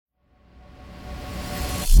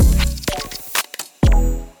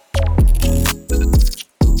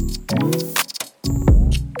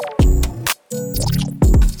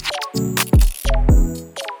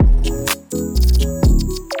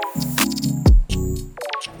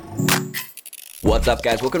What's up,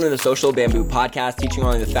 guys? Welcome to the Social Bamboo Podcast, teaching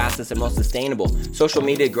only the fastest and most sustainable social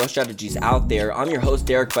media growth strategies out there. I'm your host,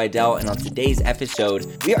 Derek Vidal, and on today's episode,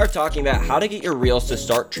 we are talking about how to get your reels to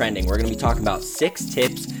start trending. We're going to be talking about 6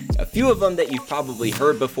 tips, a few of them that you've probably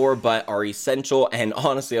heard before, but are essential, and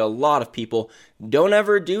honestly, a lot of people don't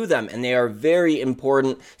ever do them, and they are very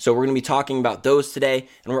important. So we're going to be talking about those today,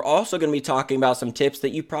 and we're also going to be talking about some tips that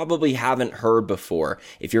you probably haven't heard before.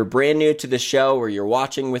 If you're brand new to the show or you're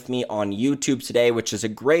watching with me on YouTube today, which is a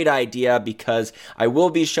great idea because I will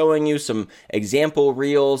be showing you some example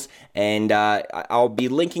reels, and I'll be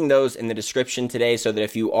linking those in the description today so that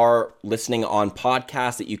if you are listening on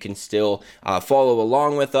podcast that you can still follow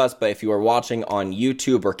along with us. But if you are watching on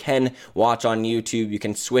YouTube or can watch on YouTube, you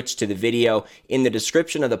can switch to the video in the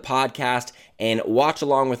description of the podcast and watch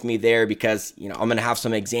along with me there because, I'm going to have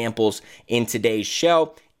some examples in today's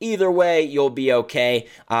show. Either way, you'll be okay.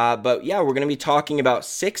 But yeah, we're going to be talking about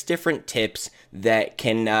 6 different tips that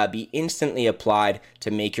can be instantly applied to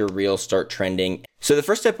make your reels start trending. So the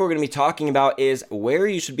first tip we're going to be talking about is where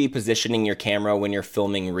you should be positioning your camera when you're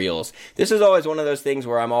filming reels. This is always one of those things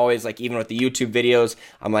where I'm always like, even with the YouTube videos,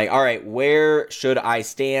 I'm like, all right, where should I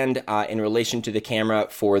stand in relation to the camera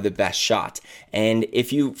for the best shot? And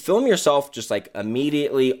if you film yourself just like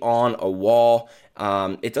immediately on a wall,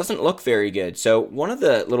 it doesn't look very good. So one of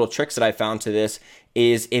the little tricks that I found to this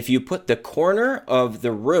is if you put the corner of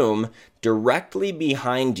the room directly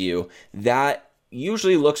behind you, that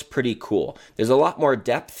usually looks pretty cool. There's a lot more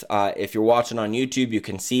depth. If you're watching on YouTube, you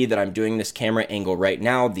can see that I'm doing this camera angle right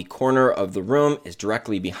now. The corner of the room is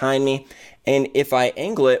directly behind me. And if I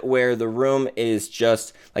angle it where the room is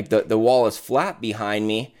just like the wall is flat behind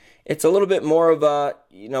me, it's a little bit more of a,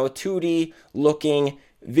 2D looking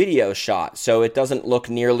video shot, so it doesn't look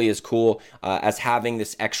nearly as cool as having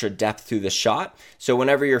this extra depth through the shot. So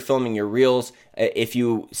whenever you're filming your reels, if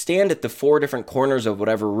you stand at the 4 different corners of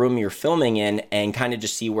whatever room you're filming in and kind of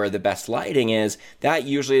just see where the best lighting is, that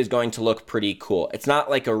usually is going to look pretty cool. It's not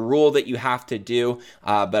like a rule that you have to do,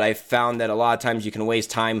 but I've found that a lot of times you can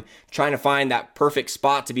waste time trying to find that perfect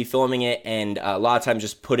spot to be filming it, and a lot of times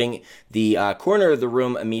just putting the corner of the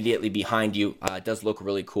room immediately behind you does look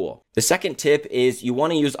really cool. The second tip is you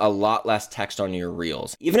want to use a lot less text on your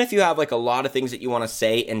reels. Even if you have like a lot of things that you want to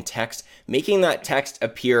say in text, making that text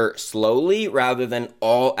appear slowly rather than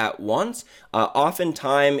all at once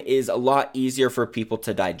oftentimes is a lot easier for people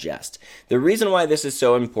to digest. The reason why this is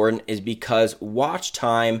so important is because watch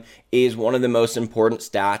time is one of the most important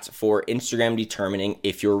stats for Instagram determining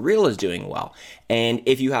if your reel is doing well. And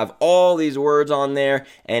if you have all these words on there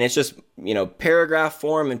and it's just, paragraph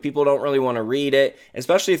form and people don't really want to read it,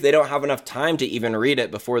 especially if they don't have enough time to even read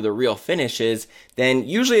it before the reel finishes, then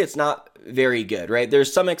usually it's not very good, right?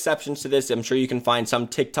 There's some exceptions to this. I'm sure you can find some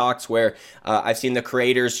TikToks where I've seen the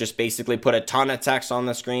creators just basically put a ton of text on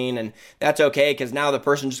the screen, and that's okay because now the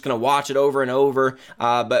person's just going to watch it over and over.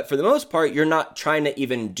 But for the most part, you're not trying to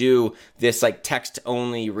even do this like text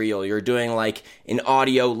only reel. You're doing like an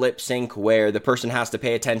audio lip sync where the person has to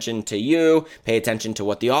pay attention to you, pay attention to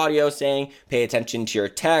what the audio is saying, pay attention to your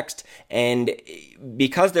text. And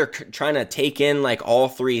because they're trying to take in like all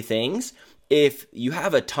 3 things, if you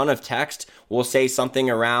have a ton of text, we'll say something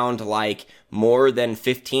around like more than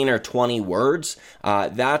 15 or 20 words,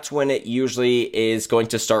 that's when it usually is going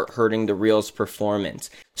to start hurting the reel's performance.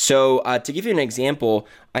 So to give you an example,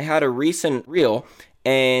 I had a recent reel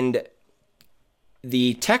and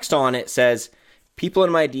the text on it says, people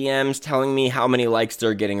in my DMs telling me how many likes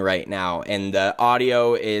they're getting right now. And the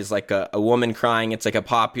audio is like a woman crying. It's like a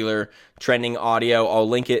popular trending audio. I'll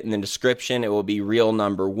link it in the description. It will be reel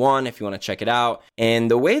number 1 if you want to check it out.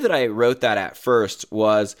 And the way that I wrote that at first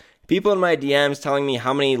was, people in my DMs telling me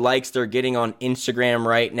how many likes they're getting on Instagram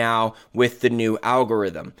right now with the new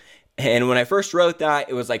algorithm. And when I first wrote that,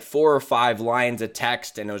 it was like 4 or 5 lines of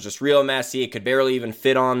text and it was just real messy. It could barely even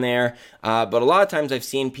fit on there. But a lot of times I've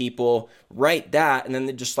seen people write that and then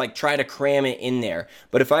they just like try to cram it in there.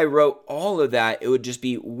 But if I wrote all of that, it would just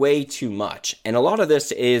be way too much. And a lot of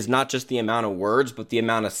this is not just the amount of words, but the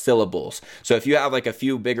amount of syllables. So if you have like a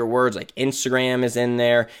few bigger words like Instagram is in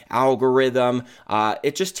there, algorithm,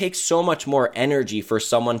 it just takes so much more energy for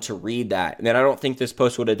someone to read that. And then I don't think this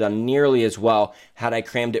post would have done nearly as well had I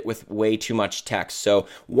crammed it with way too much text. So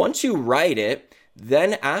once you write it,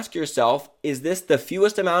 then ask yourself, is this the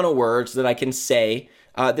fewest amount of words that I can say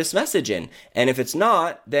this message in? And if it's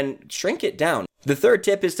not, then shrink it down. The third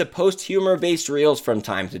tip is to post humor-based reels from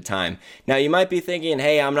time to time. Now, you might be thinking,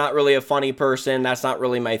 hey, I'm not really a funny person. That's not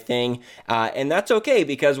really my thing. And that's okay,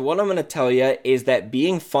 because what I'm going to tell you is that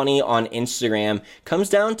being funny on Instagram comes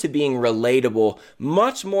down to being relatable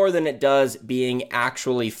much more than it does being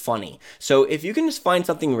actually funny. So if you can just find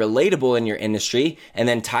something relatable in your industry and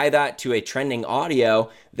then tie that to a trending audio,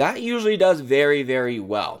 that usually does very, very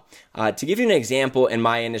well. To give you an example in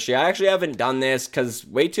my industry, I actually haven't done this because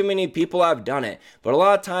way too many people have done it. But a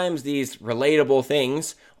lot of times these relatable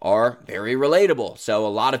things are very relatable. So a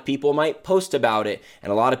lot of people might post about it, and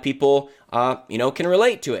a lot of people, can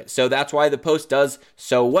relate to it. So that's why the post does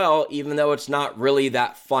so well, even though it's not really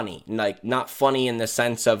that funny. Like, not funny in the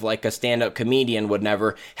sense of like a stand-up comedian would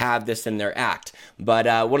never have this in their act.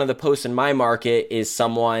 But one of the posts in my market is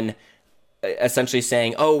someone essentially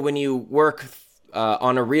saying, oh, when you work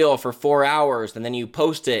on a reel for 4 hours and then you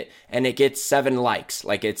post it and it gets 7 likes.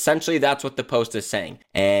 Like, essentially that's what the post is saying.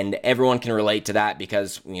 And everyone can relate to that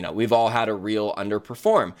because, we've all had a reel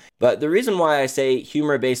underperform. But the reason why I say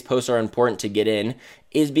humor-based posts are important to get in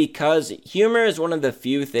is because humor is one of the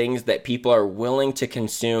few things that people are willing to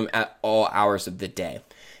consume at all hours of the day.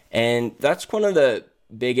 And that's one of the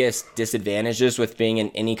biggest disadvantages with being in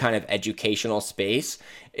any kind of educational space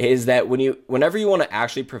is that whenever you want to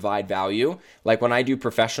actually provide value, like when I do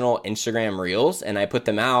professional Instagram reels and I put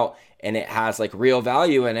them out and it has like real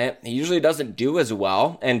value in it, it usually doesn't do as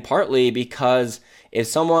well. And partly because if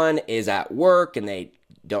someone is at work and they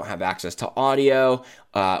don't have access to audio,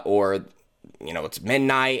 or it's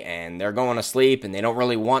midnight and they're going to sleep and they don't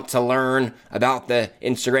really want to learn about the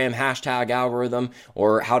Instagram hashtag algorithm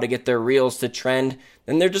or how to get their reels to trend,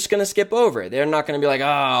 then they're just going to skip over it. They're not going to be like,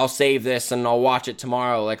 I'll save this and I'll watch it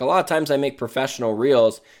tomorrow. Like, a lot of times I make professional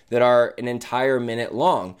reels that are an entire minute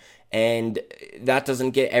long. And that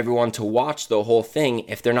doesn't get everyone to watch the whole thing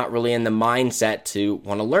if they're not really in the mindset to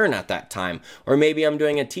want to learn at that time. Or maybe I'm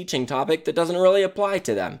doing a teaching topic that doesn't really apply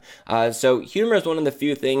to them. So humor is one of the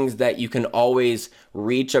few things that you can always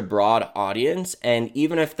reach a broad audience. And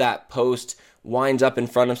even if that post winds up in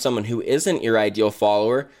front of someone who isn't your ideal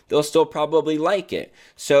follower, they'll still probably like it.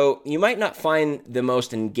 So you might not find the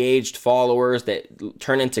most engaged followers that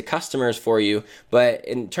turn into customers for you, but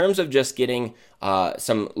in terms of just getting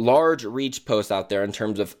some large reach posts out there in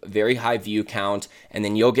terms of very high view count, and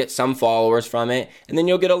then you'll get some followers from it, and then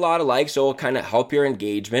you'll get a lot of likes, so it'll kind of help your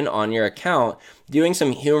engagement on your account. Doing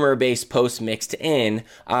some humor-based posts mixed in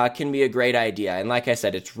can be a great idea. And like I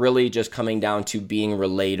said, it's really just coming down to being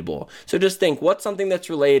relatable. So just think, what's something that's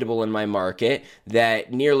relatable in my market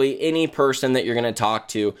that nearly any person that you're going to talk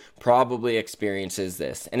to probably experiences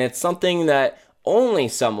this? And it's something that only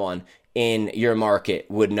someone in your market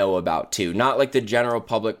would know about too. Not like the general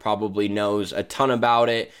public probably knows a ton about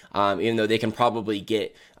it, even though they can probably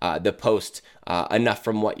get the post enough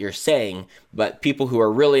from what you're saying, but people who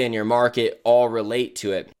are really in your market all relate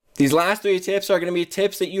to it. These last 3 tips are going to be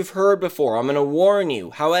tips that you've heard before. I'm going to warn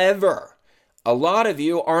you. However, a lot of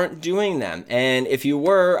you aren't doing them. And if you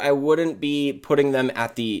were, I wouldn't be putting them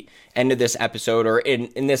at the end of this episode or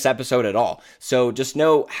in this episode at all. So just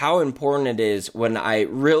know how important it is when I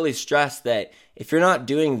really stress that if you're not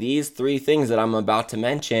doing these 3 things that I'm about to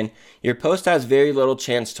mention, your post has very little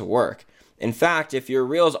chance to work. In fact, if your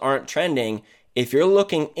reels aren't trending, if you're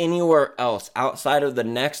looking anywhere else outside of the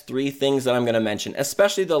next 3 things that I'm going to mention,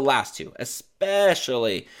 especially the last two,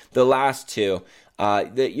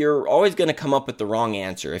 that you're always going to come up with the wrong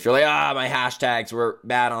answer. If you're like, my hashtags were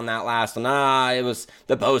bad on that last one. It was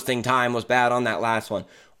the posting time was bad on that last one.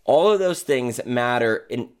 All of those things matter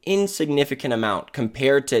an insignificant amount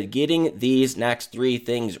compared to getting these next 3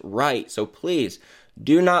 things right. So please,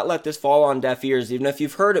 do not let this fall on deaf ears. Even if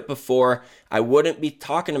you've heard it before, I wouldn't be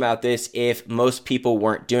talking about this if most people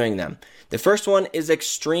weren't doing them. The first one is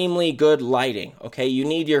extremely good lighting, okay? You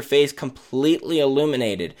need your face completely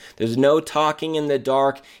illuminated. There's no talking in the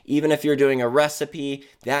dark. Even if you're doing a recipe,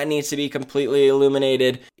 that needs to be completely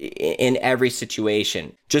illuminated in every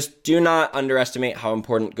situation. Just do not underestimate how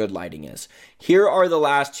important good lighting is. Here are the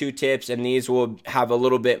last 2 tips, and these will have a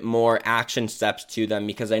little bit more action steps to them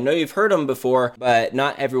because I know you've heard them before, but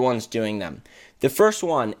not everyone's doing them. The first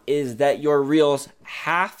one is that your reels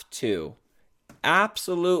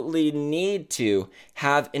absolutely need to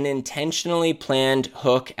have an intentionally planned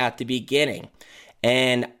hook at the beginning.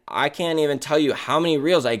 And I can't even tell you how many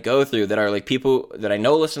reels I go through that are like people that I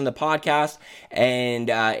know listen to the podcast, and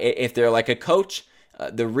if they're like a coach,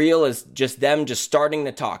 the reel is just them just starting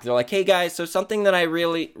to talk. They're like, hey guys, so something that I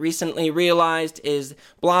really recently realized is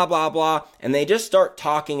blah, blah, blah. And they just start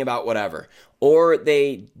talking about whatever. or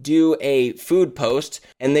they do a food post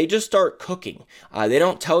and they just start cooking. They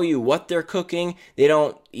don't tell you what they're cooking. They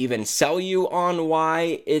don't even sell you on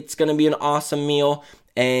why it's going to be an awesome meal.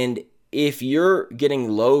 And if you're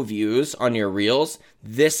getting low views on your reels,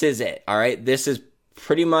 this is it. All right. This is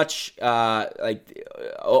pretty much I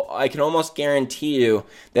can almost guarantee you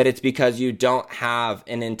that it's because you don't have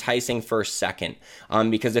an enticing first second.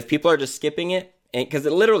 Because if people are just skipping it, because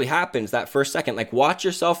it literally happens that first second, like watch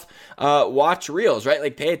yourself, watch reels, right?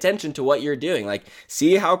 Like pay attention to what you're doing. Like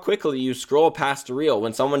see how quickly you scroll past a reel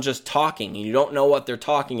when someone's just talking and you don't know what they're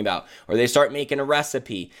talking about, or they start making a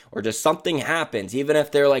recipe, or just something happens, even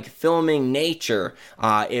if they're like filming nature,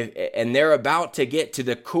 and they're about to get to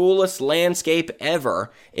the coolest landscape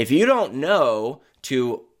ever. If you don't know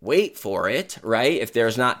to wait for it, right? If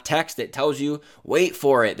there's not text that tells you, wait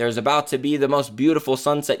for it, there's about to be the most beautiful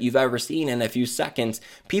sunset you've ever seen in a few seconds,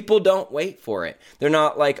 people don't wait for it. They're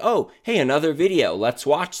not like, oh, hey, another video, let's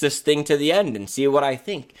watch this thing to the end and see what I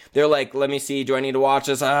think. They're like, let me see, do I need to watch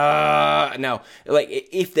this? No. Like,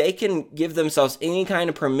 if they can give themselves any kind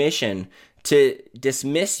of permission to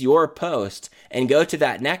dismiss your post and go to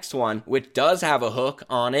that next one, which does have a hook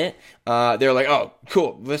on it, they're like, oh,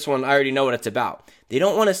 cool, this one, I already know what it's about. They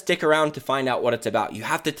don't want to stick around to find out what it's about. You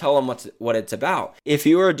have to tell them what it's about. If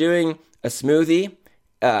you are doing a smoothie,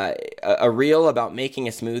 a reel about making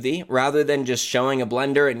a smoothie, rather than just showing a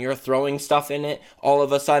blender and you're throwing stuff in it all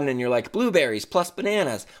of a sudden and you're like blueberries plus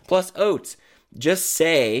bananas plus oats, just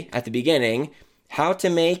say at the beginning, how to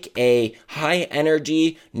make a high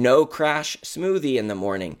energy, no crash smoothie in the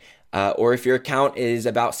morning. Or if your account is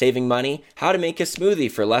about saving money, how to make a smoothie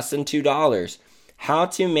for less than $2. How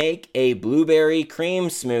to make a blueberry cream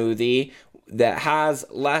smoothie that has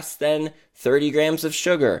less than 30 grams of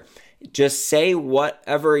sugar. Just say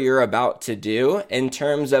whatever you're about to do in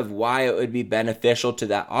terms of why it would be beneficial to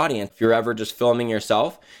that audience. If you're ever just filming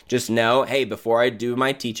yourself, just know, hey, before I do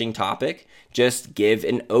my teaching topic, just give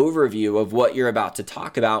an overview of what you're about to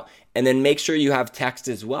talk about, and then make sure you have text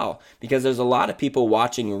as well, because there's a lot of people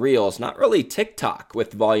watching Reels, not really TikTok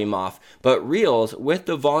with the volume off, but Reels with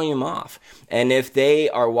the volume off. And if they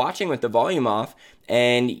are watching with the volume off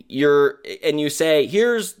and you say,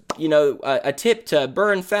 here's, a tip to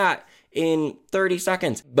burn fat in 30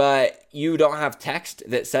 seconds, but you don't have text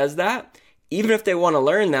that says that, even if they want to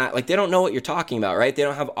learn that, like they don't know what you're talking about, right? They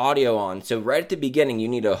don't have audio on. So right at the beginning, you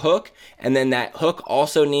need a hook, and then that hook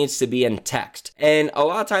also needs to be in text. And a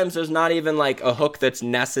lot of times there's not even like a hook that's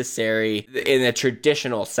necessary in a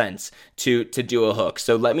traditional sense to do a hook.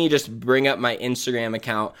 So let me just bring up my Instagram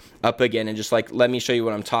account up again and just like, let me show you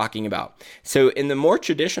what I'm talking about. So in the more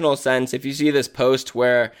traditional sense, if you see this post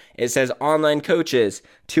where it says online coaches,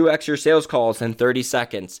 2x your sales calls in 30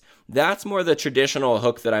 seconds, that's more the traditional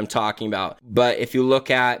hook that I'm talking about. But if you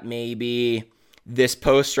look at maybe this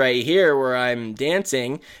post right here where I'm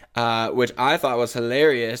dancing, which I thought was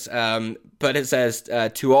hilarious, but it says,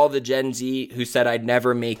 to all the Gen Z who said I'd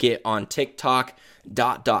never make it on TikTok, ...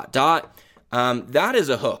 That is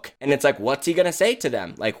a hook. And it's like, what's he going to say to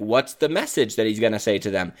them? Like, what's the message that he's going to say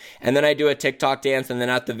to them? And then I do a TikTok dance, and then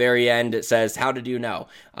at the very end, it says, how did you know?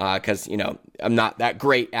 Because, I'm not that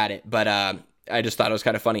great at it, but I just thought it was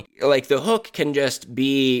kind of funny. Like, the hook can just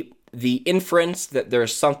be the inference that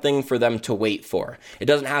there's something for them to wait for. It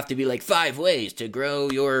doesn't have to be like 5 ways to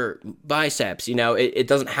grow your biceps. It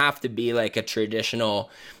doesn't have to be like a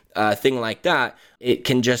traditional thing like that. It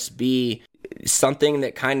can just be something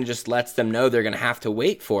that kind of just lets them know they're going to have to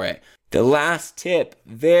wait for it. The last tip,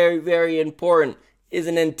 very, very important, is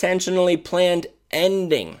an intentionally planned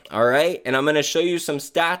ending, all right? And I'm going to show you some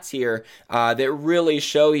stats here that really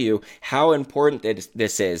show you how important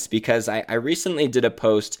this is, because I recently did a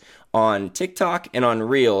post on TikTok and on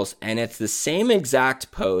Reels, and it's the same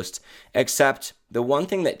exact post, except the one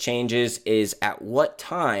thing that changes is at what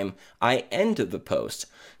time I end the post.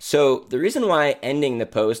 So the reason why ending the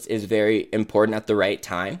post is very important at the right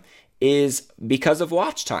time is because of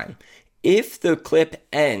watch time. If the clip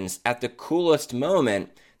ends at the coolest moment,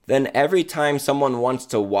 then every time someone wants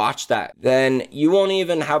to watch that, then you won't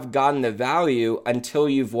even have gotten the value until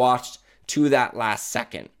you've watched to that last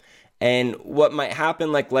second. And what might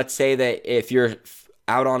happen, like let's say that if you're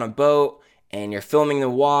out on a boat and you're filming the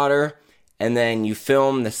water, and then you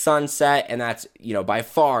film the sunset, and that's, by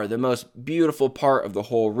far the most beautiful part of the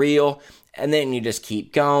whole reel. And then you just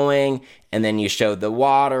keep going, and then you show the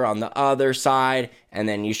water on the other side, and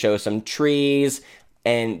then you show some trees,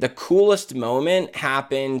 and the coolest moment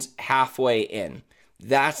happened halfway in.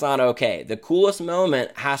 That's not okay. The coolest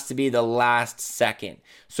moment has to be the last second.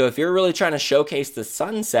 So if you're really trying to showcase the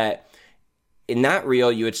sunset, in that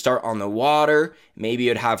reel, you would start on the water. Maybe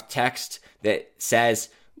you'd have text that says,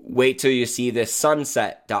 wait till you see this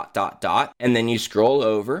sunset, ... And then you scroll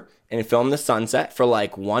over and film the sunset for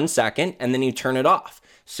like 1 second, and then you turn it off.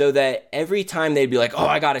 So that every time they'd be like, oh,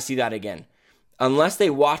 I got to see that again. Unless they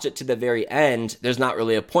watch it to the very end, there's not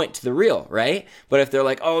really a point to the reel, right? But if they're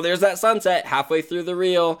like, oh, there's that sunset halfway through the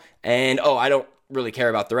reel, and oh, I don't really care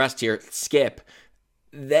about the rest here, skip.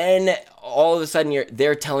 Then all of a sudden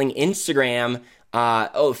they're telling Instagram,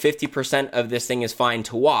 50% of this thing is fine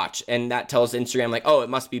to watch. And that tells Instagram like, oh, it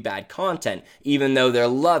must be bad content, even though they're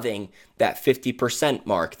loving that 50%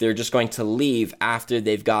 mark. They're just going to leave after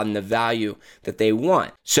they've gotten the value that they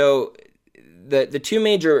want. So the two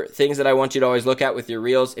major things that I want you to always look at with your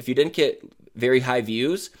reels, if you didn't get very high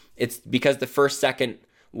views, it's because the first second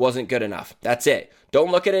wasn't good enough. That's it.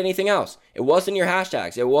 Don't look at anything else. It wasn't your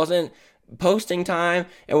hashtags. It wasn't posting time.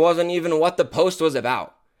 It wasn't even what the post was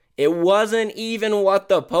about. It's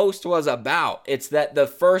that the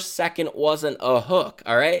first second wasn't a hook,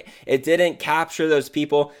 all right? It didn't capture those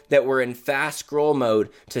people that were in fast scroll mode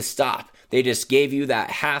to stop. They just gave you that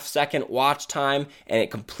half-second watch time, and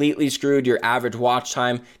it completely screwed your average watch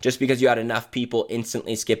time just because you had enough people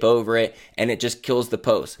instantly skip over it, and it just kills the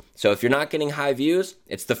post. So if you're not getting high views,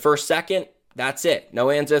 it's the first second, that's it. No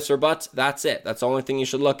ands, ifs, or buts, that's it. That's the only thing you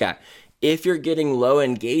should look at. If you're getting low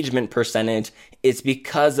engagement percentage, it's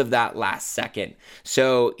because of that last second.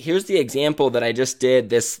 So here's the example that I just did,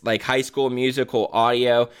 this like High School Musical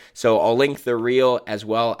audio. So I'll link the reel as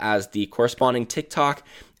well as the corresponding TikTok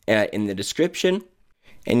in the description.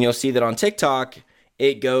 And you'll see that on TikTok,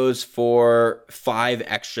 it goes for 5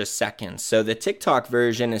 extra seconds. So the TikTok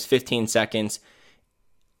version is 15 seconds.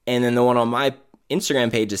 And then the one on my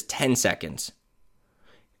Instagram page is 10 seconds.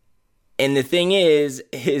 And the thing is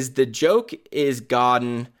the joke is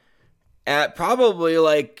gotten at probably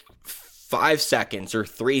like 5 seconds or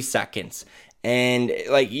 3 seconds. And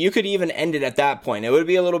like you could even end it at that point. It would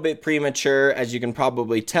be a little bit premature, as you can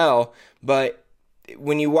probably tell. But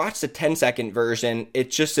when you watch the 10-second version,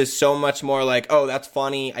 it just is so much more like, oh, that's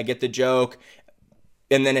funny. I get the joke.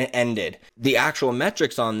 And then it ended. The actual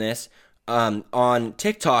metrics on this, on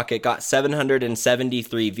TikTok, it got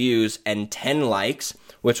 773 views and 10 likes,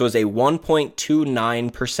 which was a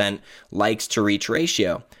 1.29% likes to reach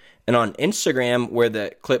ratio. And on Instagram, where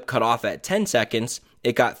the clip cut off at 10 seconds,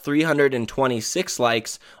 it got 326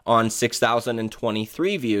 likes on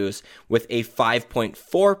 6,023 views with a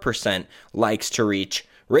 5.4% likes to reach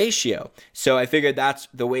ratio. So I figured that's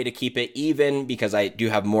the way to keep it even, because I do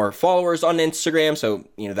have more followers on Instagram. So,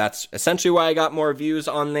 that's essentially why I got more views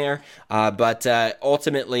on there. But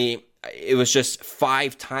ultimately, it was just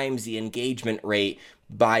 5 times the engagement rate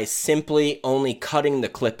by simply only cutting the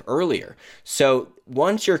clip earlier. So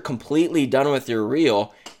once you're completely done with your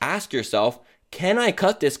reel, ask yourself, can I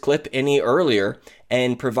cut this clip any earlier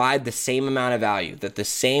and provide the same amount of value, that the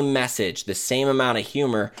same message, the same amount of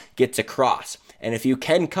humor gets across? And if you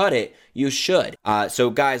can cut it, you should. So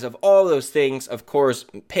guys, of all those things, of course,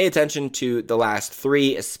 pay attention to the last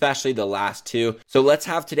 3, especially the last 2. So let's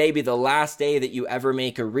have today be the last day that you ever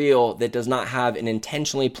make a reel that does not have an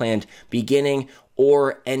intentionally planned beginning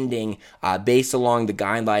or ending based along the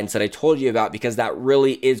guidelines that I told you about, because that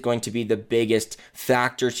really is going to be the biggest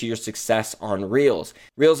factor to your success on Reels.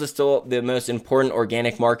 Reels is still the most important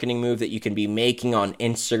organic marketing move that you can be making on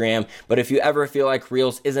Instagram, but if you ever feel like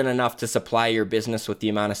Reels isn't enough to supply your business with the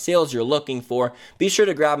amount of sales you're looking for, be sure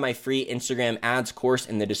to grab my free Instagram ads course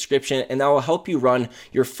in the description, and that will help you run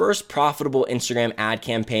your first profitable Instagram ad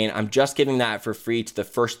campaign. I'm just giving that for free to the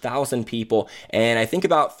first 1,000 people, and I think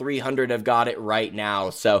about 300 have got it right now.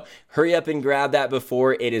 So hurry up and grab that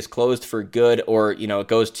before it is closed for good, or it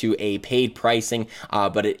goes to a paid pricing,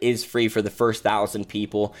 but it is free for the first 1,000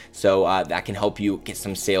 people. So that can help you get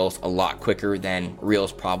some sales a lot quicker than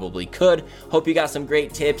Reels probably could. Hope you got some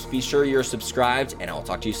great tips. Be sure you're subscribed, and I'll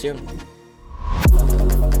talk to you soon.